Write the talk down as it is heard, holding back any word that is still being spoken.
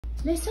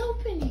Let's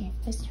open it.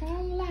 Let's turn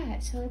on the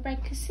light so everybody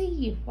can see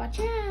you. Watch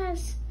your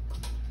eyes.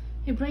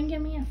 You're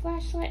bringing me a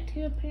flashlight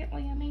too.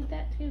 Apparently I need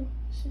that too.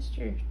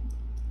 Sister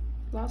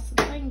lost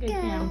the thing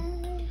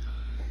again.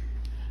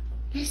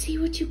 Let's see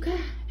what you got.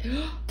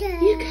 You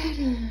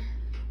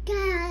got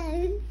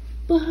a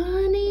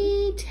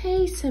Bunny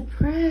Taste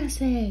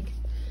surprise egg.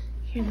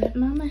 Here, let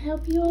Mama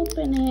help you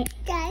open it.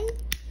 I got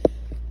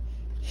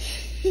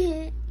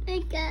it.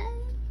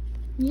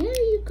 Yeah,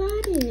 you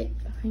got it.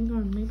 Hang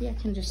on, maybe I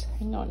can just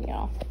hang on,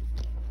 y'all.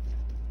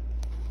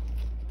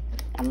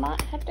 I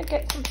might have to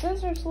get some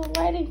scissors, little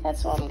lady.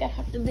 That's what I'm gonna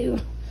have to do.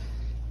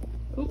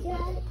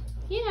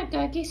 Yeah, I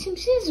gotta get some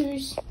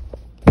scissors.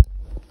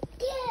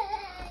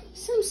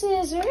 Some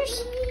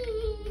scissors.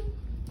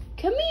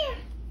 Come here.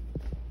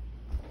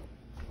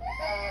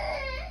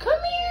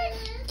 Come here.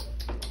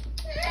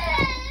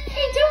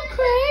 Hey, don't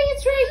cry.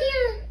 It's right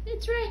here.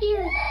 It's right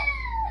here.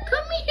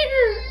 Come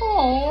here.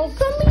 Oh,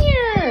 come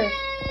here.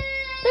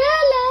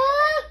 Bella.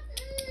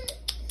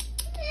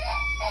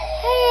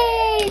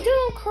 Hey,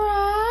 don't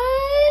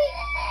cry.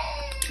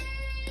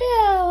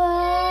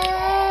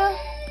 Bella.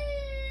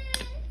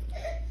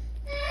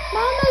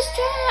 Mama's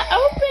trying to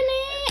open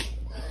it.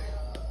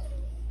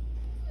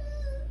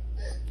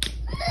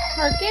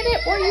 Or get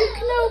it where you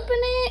can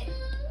open it.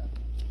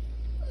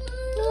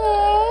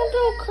 Oh,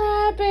 don't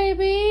cry,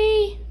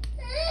 baby.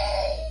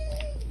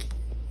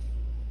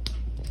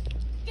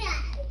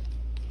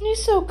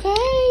 It's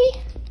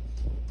okay.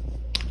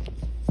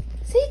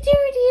 See,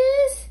 there it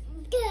is.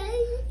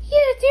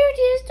 Yeah, there it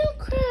is. Don't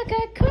cry. I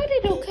gotta cut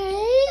it,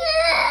 okay?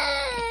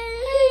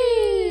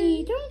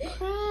 Hey, don't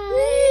cry.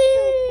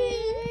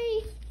 It's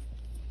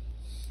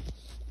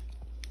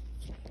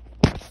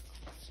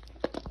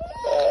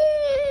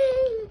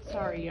okay.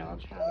 Sorry, y'all.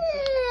 Trying to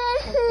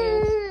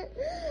focus.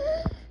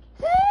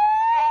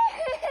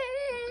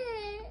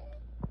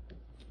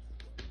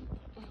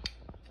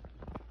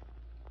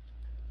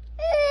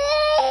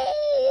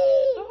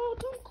 Oh,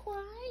 don't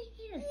cry.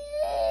 Here. I'm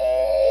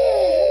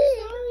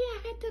sorry I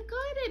had to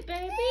cut it,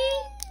 baby.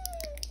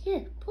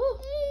 Here, pull.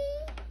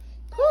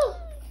 Pull.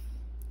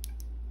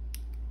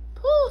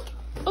 Pull.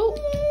 Oh.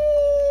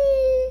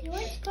 You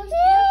weren't supposed to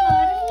have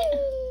got it.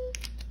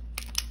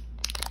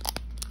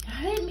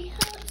 Got it, Mia.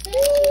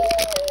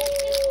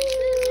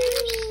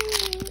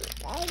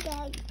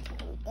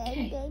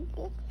 Okay.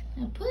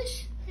 Now push.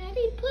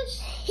 Ready? Push.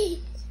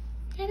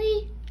 Ready?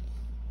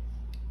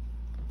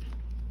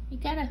 You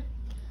gotta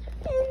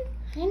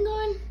hang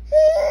on.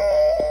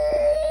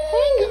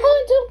 Hang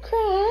on, don't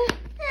cry.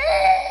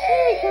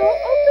 There you go.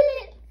 Open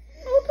it.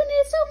 Open it.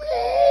 It's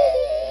okay.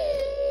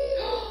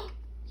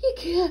 You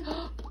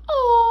got.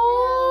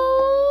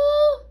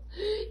 Oh,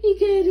 you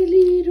got a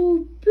little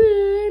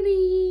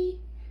bunny.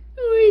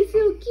 Oh, it's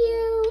so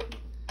cute.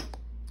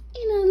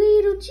 And a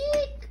little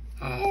chick.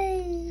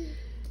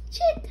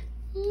 Chick.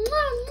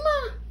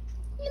 Mwah.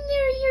 And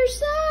they're your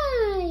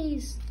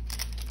size.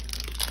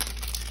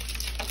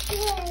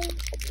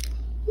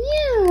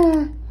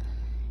 Yeah.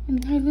 And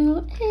her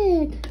little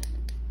egg.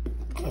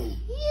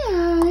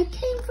 Yeah, it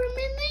came from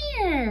in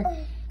there.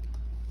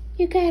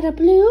 You got a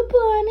blue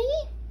bunny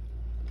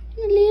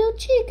and a little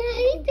chick. I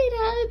hate that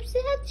I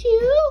upset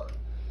you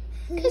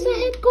because I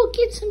had to go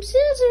get some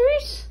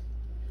scissors.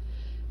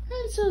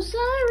 I'm so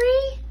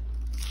sorry.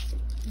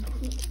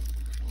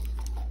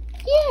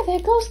 Yeah,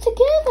 that goes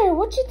together.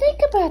 What you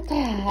think about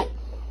that?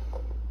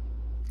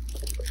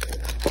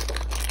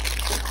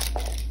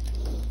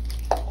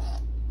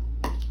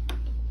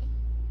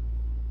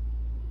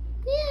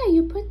 Yeah,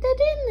 you put that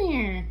in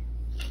there.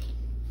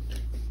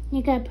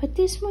 You gotta put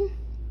this one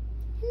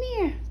in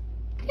there.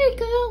 There you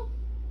go.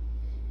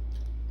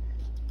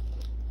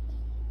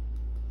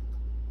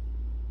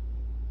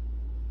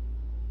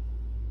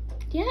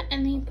 Yeah,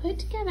 and then you put it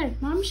together.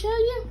 Mom show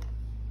you?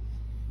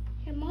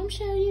 Here, Mom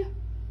show you.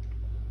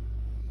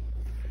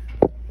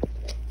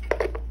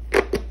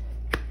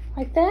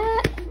 Like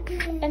that.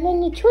 And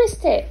then you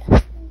twist it.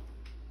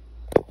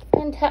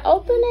 And to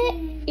open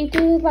it, you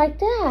do like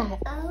that.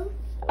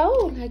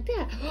 Oh, like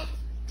that.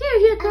 There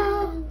you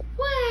go.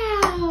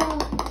 Wow.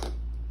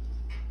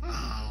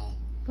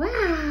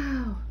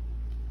 Wow.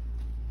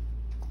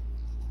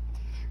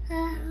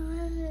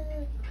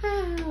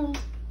 Wow.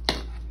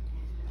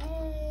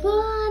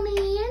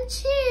 Bunny and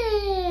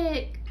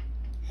chick.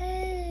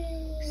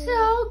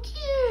 So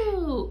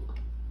cute.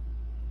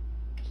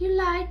 You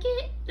like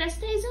it? That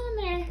stays on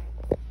there.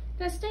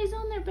 That stays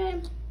on there,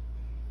 babe.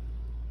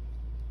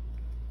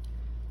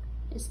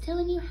 It's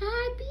telling you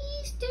Happy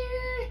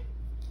Easter.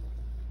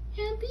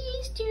 Happy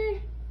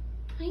Easter.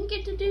 I didn't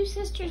get to do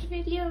Sister's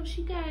video.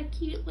 She got a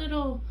cute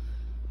little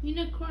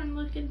unicorn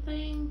looking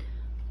thing.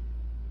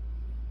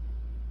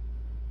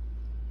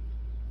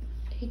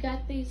 He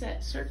got these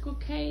at Circle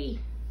K.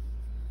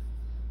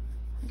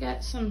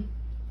 Got some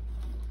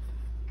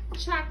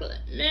chocolate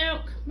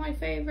milk, my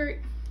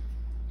favorite.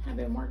 I've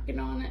been working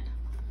on it.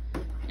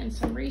 And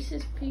some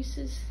Reese's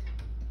Pieces.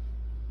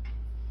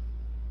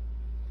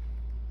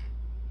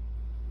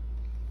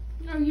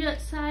 Are you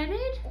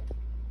excited?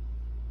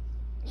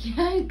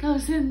 Yeah, it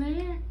goes in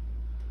there.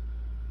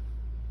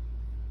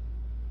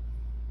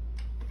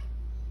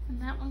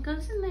 And that one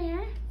goes in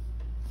there.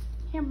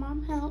 Here,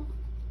 Mom, help.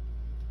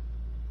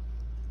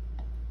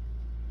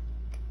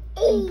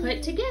 And put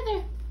it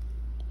together.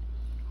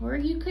 Or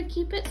you could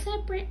keep it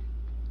separate.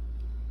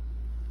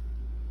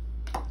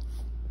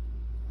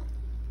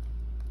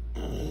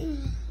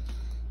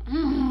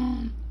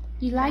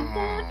 You like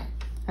that?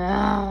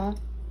 Ah.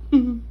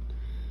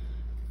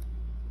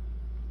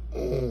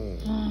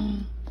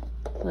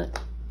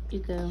 Look, you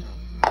go.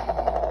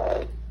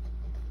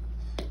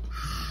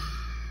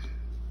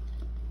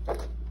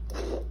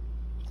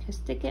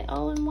 Just stick it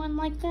all in one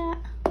like that.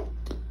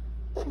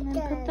 And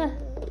then put the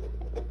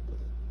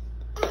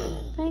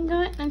thing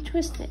on it and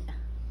twist it.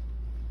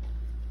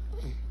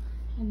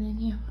 And then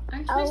you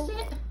untwist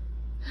it.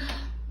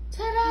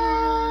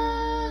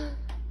 Ta-da!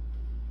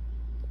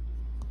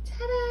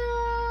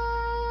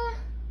 Ta-da!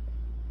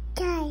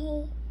 Ta-da!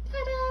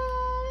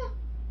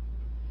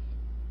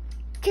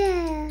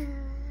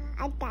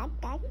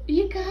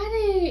 You got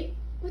it.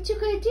 What you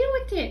gonna do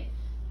with it?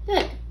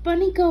 Look,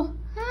 Bunny go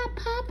hop,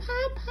 hop,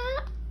 hop,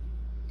 hop.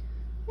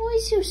 Oh,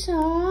 it's so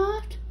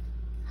soft.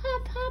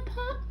 Hop, hop,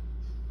 hop.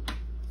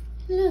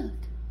 Look.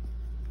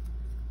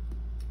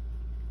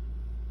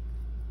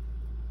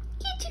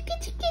 Get you,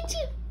 get you, get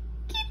you.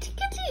 Get you,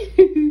 get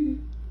you.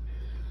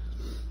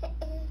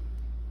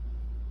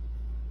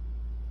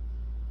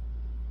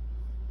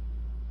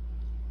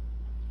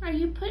 Are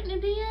you putting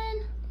it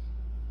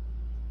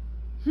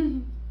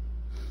in?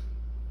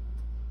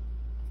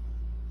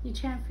 You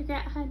trying to figure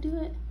out how to do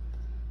it?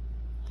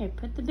 Here,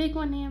 put the big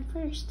one in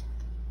first.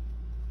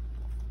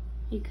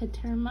 You could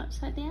turn them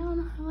upside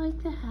down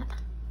like that.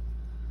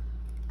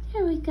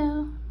 There we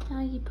go.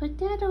 Now you put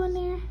that on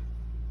there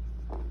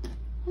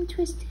and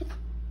twist it.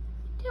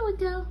 There we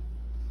go.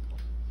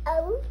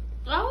 Oh.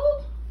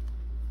 Oh.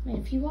 And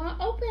if you want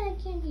to open it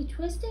again, you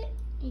twist it.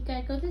 You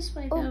gotta go this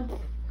way though.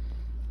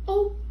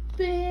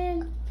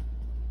 Open.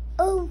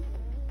 Oh.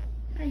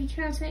 Are you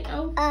trying to say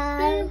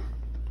open?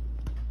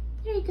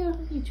 There you go.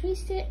 You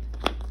twist it.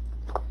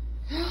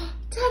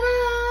 Ta-da!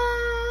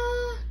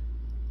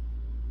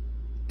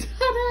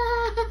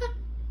 Ta-da!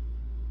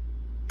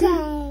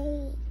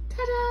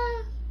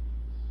 Ta-da!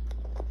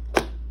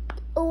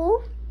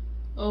 Oh.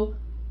 Open.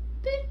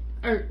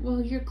 Or,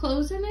 well, you're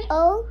closing it.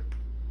 Oh.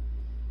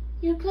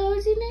 You're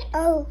closing it.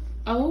 Oh.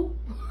 Oh.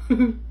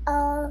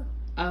 Oh.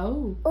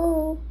 Oh.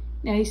 Oh.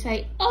 Now you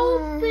say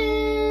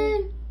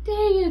open.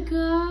 There you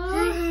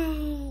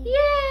go.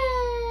 Yay!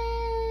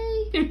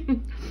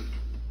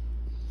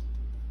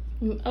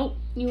 Oh,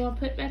 you want to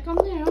put it back on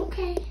there?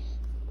 Okay.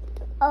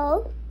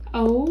 Oh.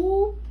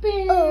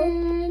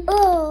 Open.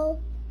 Oh.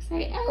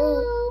 Say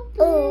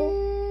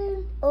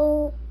open.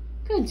 Oh.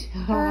 Good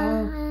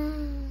job.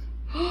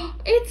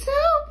 It's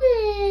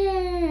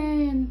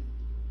open.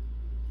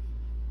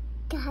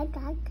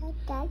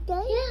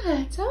 Yeah,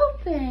 it's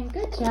open.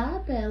 Good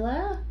job,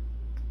 Bella.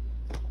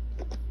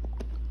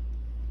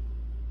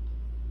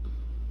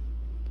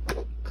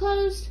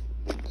 Closed.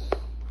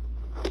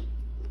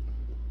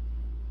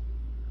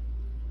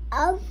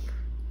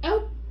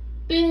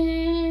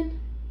 Open.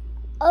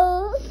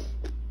 Oh.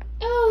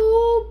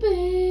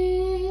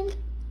 Open.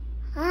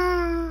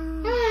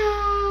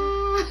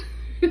 Ah.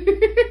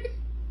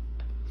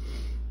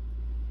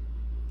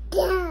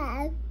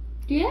 Yeah.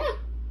 Yeah.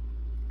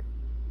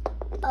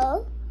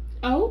 Oh.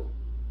 Oh.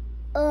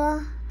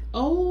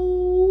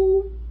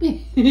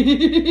 Open.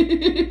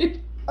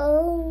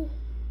 Oh.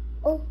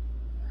 Oh.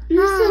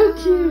 You're so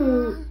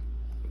cute.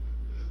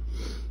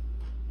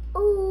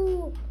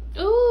 Oh.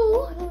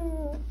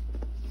 Ooh.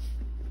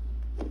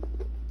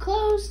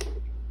 Closed.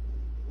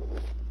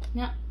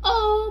 Now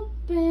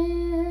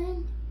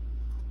open.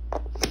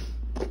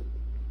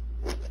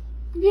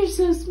 You're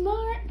so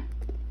smart.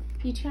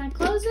 You try and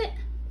close it?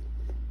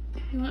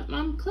 You want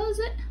Mom to close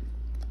it?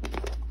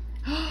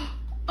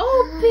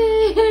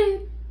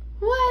 Open!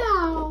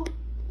 Wow!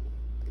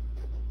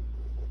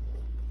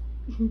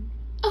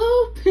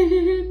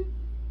 Open!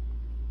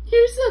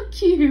 You're so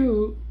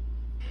cute.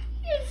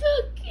 You're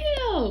so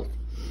cute.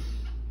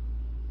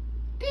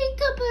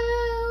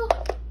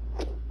 Peekaboo!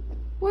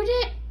 Where'd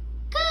it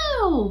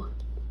go?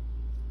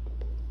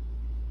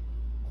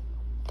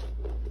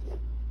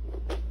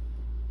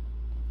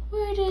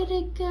 Where did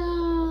it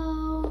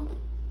go?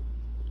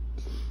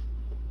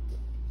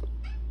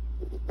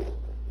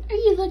 Are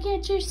you looking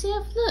at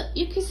yourself? Look,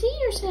 you can see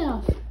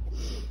yourself.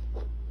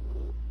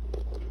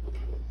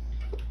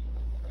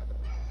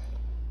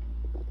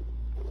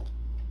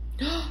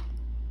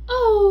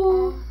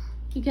 Oh,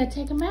 you gotta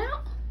take them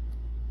out?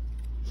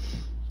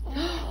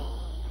 Wow.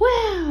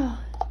 Wow.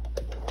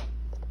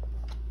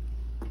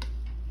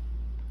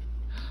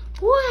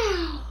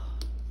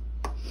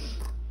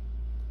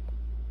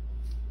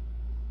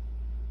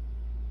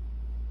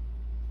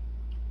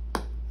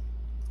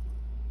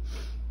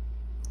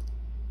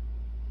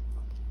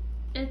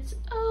 It's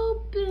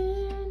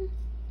open.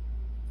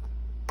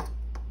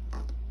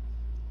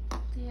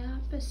 The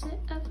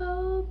opposite of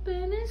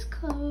open is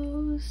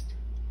closed.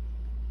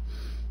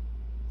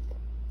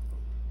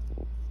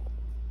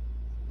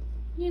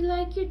 You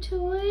like your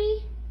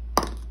toy?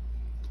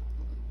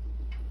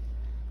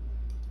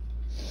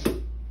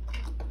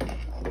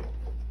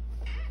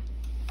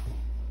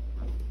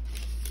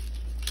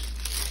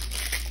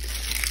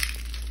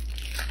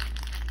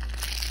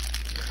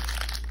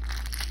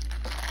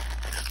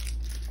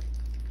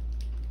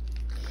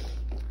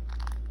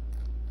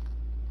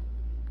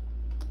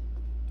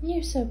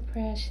 You're so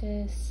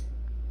precious.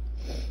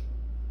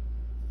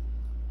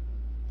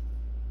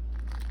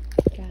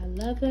 Gotta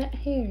love that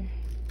hair.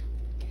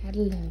 Gotta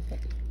love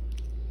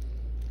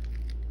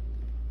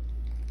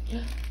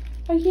it.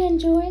 Are you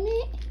enjoying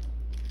it?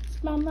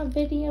 Is Mama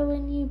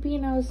videoing you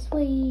being all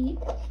sweet?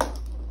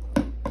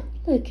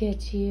 Look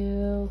at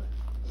you.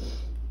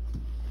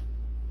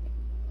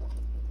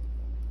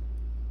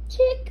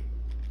 Chick.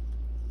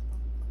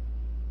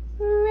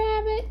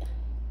 Rabbit.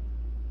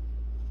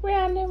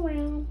 Round and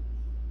round.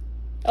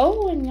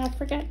 Oh, and I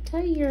forgot to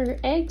tell you, your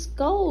egg's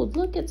gold.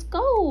 Look, it's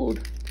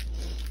gold.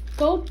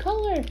 Gold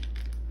color.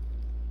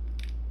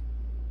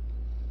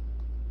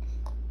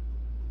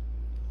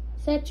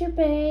 Is that your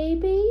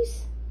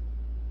babies?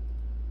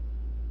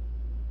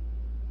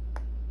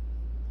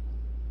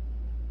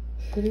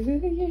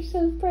 You're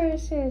so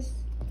precious.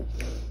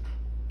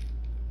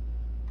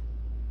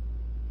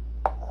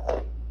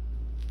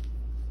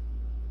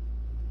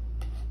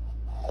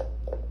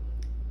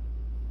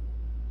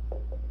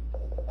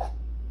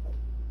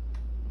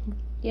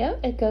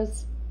 Yep, it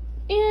goes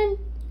in.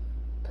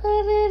 Put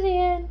it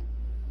in.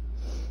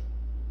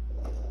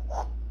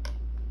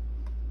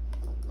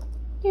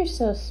 You're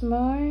so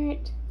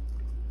smart.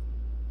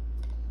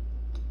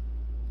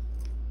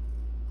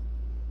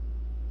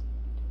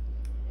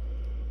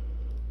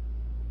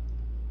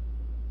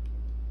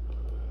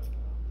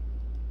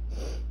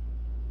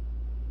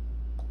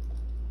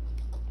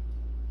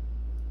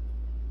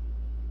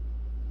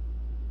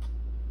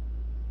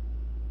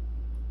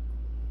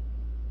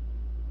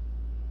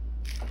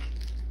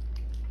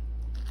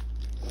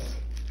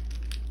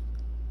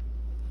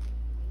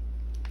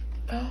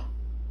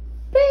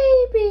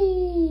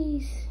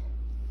 Babies!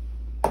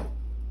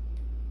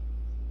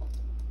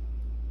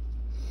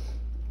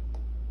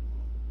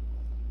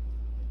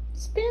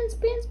 Spin,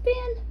 spin,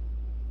 spin.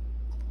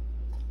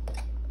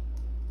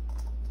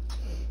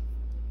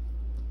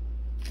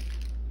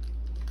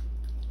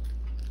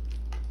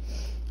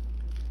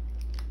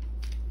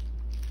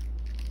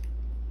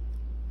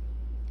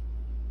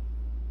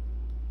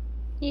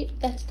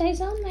 That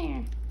stays on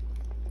there.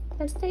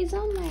 That stays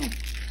on there.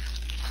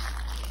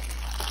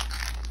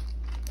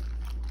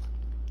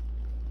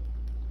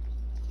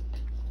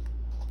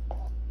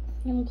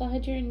 I'm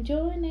glad you're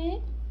enjoying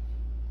it.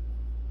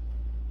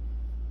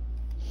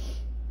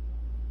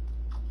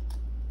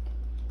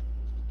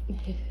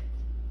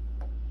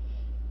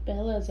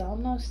 Bella's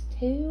almost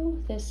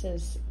 2. This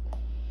is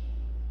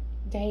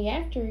day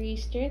after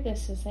Easter.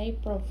 This is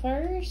April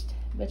 1st,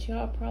 but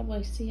y'all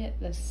probably see it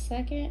the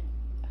 2nd,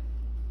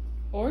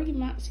 or you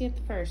might see it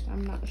the 1st.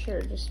 I'm not sure.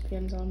 It just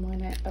depends on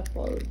when it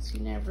uploads.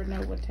 You never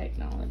know with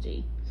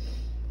technology.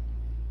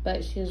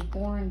 But she was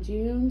born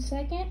June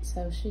 2nd,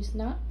 so she's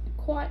not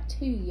quite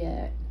 2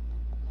 yet.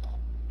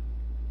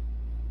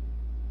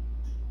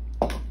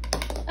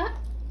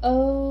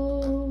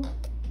 Uh-oh.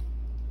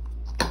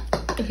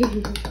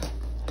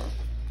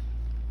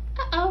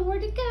 Uh-oh,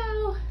 where'd it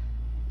go?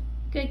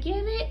 Go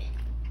get it?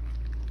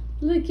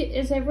 Look,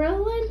 is it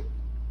rolling?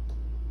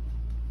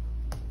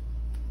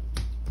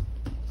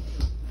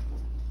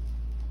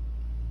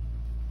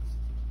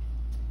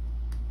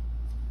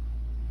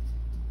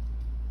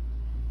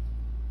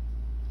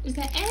 Is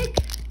that egg?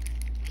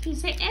 Can you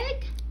say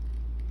egg?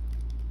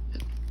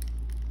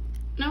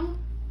 No?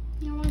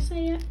 You don't want to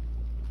say it?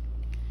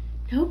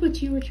 No,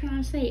 but you were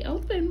trying to say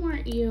open,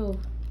 weren't you?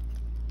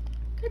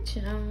 Good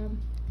job.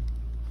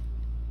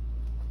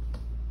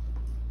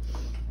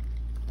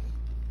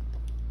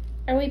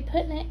 Are we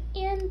putting it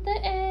in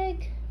the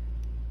egg?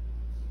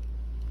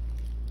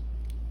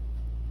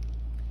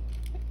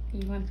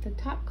 You want the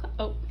top?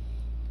 Oh,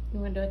 you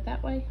want to do it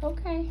that way?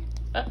 Okay.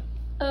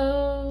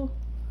 Uh-oh.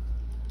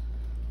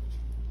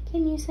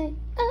 Can you say,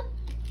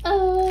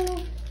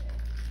 uh-oh?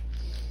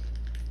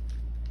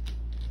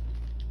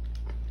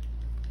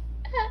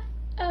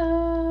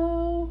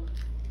 Uh-oh.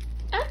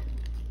 Up.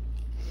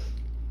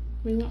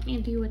 What do you want me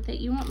to do with it?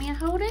 You want me to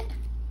hold it?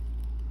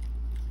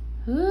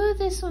 Ooh,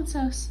 this one's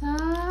so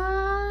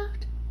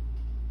soft.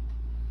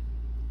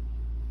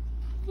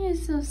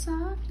 It's so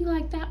soft. You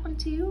like that one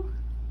too?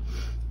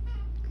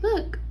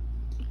 Look,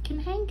 you can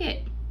hang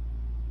it.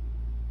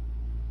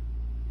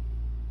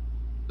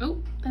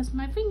 Oh, that's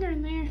my finger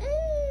in there.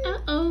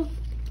 Uh-oh.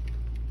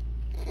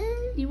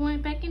 You want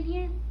it back in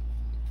here?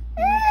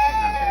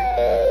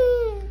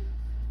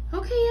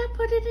 Okay, I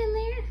put it in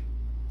there.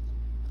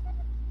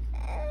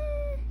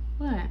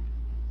 What?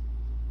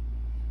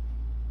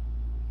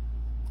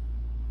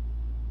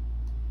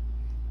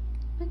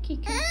 Look, you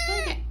can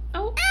hang it.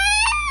 Oh.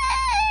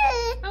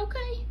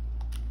 Okay.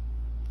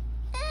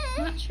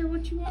 Not sure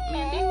what you want me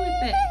to do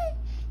with it.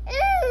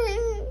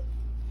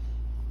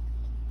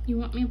 You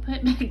want me to put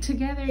it back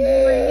together and you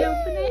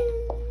reopen it?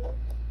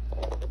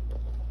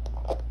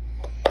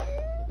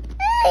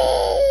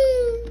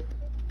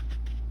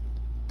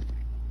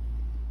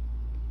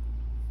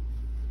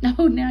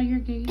 Oh, now you're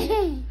good.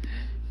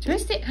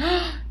 Twist it.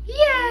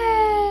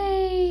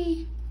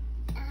 Yay!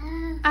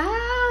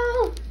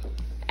 Ow!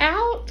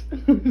 Out!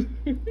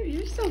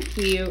 You're so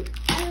cute.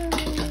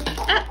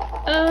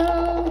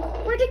 Uh-oh.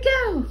 Where'd it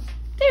go?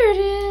 There it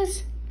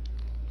is.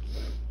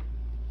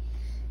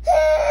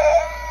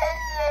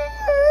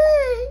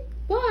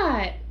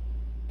 What?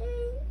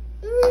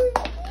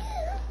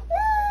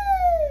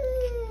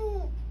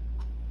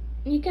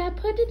 You gotta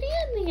put it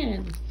in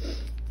then.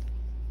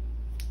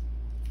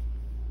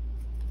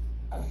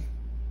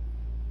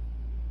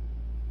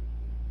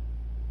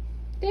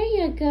 There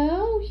you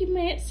go. You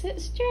made it sit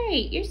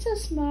straight. You're so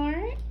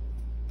smart.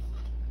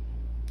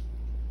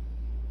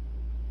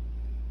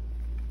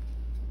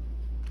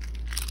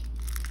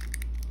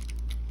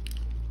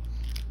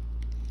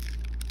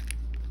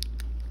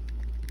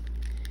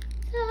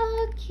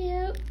 So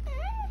cute.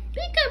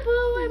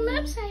 Peekaboo, I'm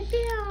upside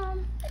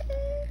down.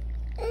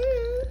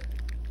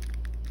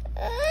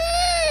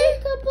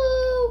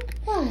 Peekaboo.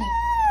 What?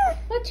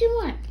 What you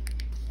want?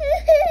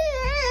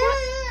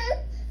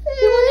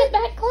 You want it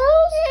back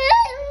closed?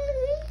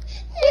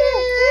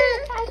 Here,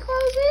 I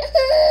close it.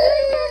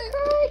 Don't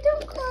cry,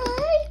 don't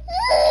cry.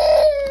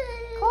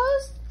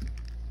 Close.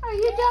 Are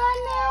you done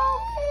now?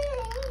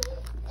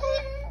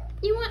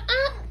 You want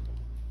up?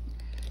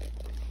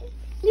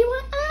 You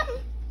want up?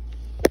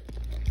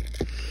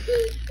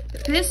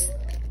 This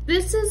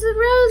is the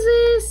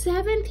Roses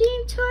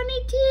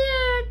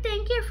 1722.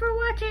 Thank you for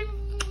watching.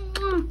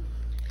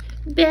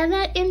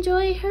 Bella,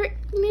 enjoy her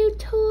new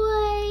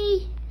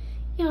toy.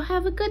 Y'all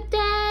have a good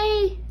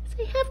day.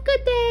 Say have a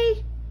good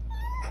day.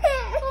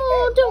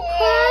 Oh, don't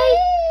cry.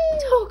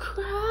 Don't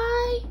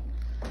cry.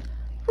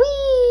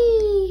 Whee!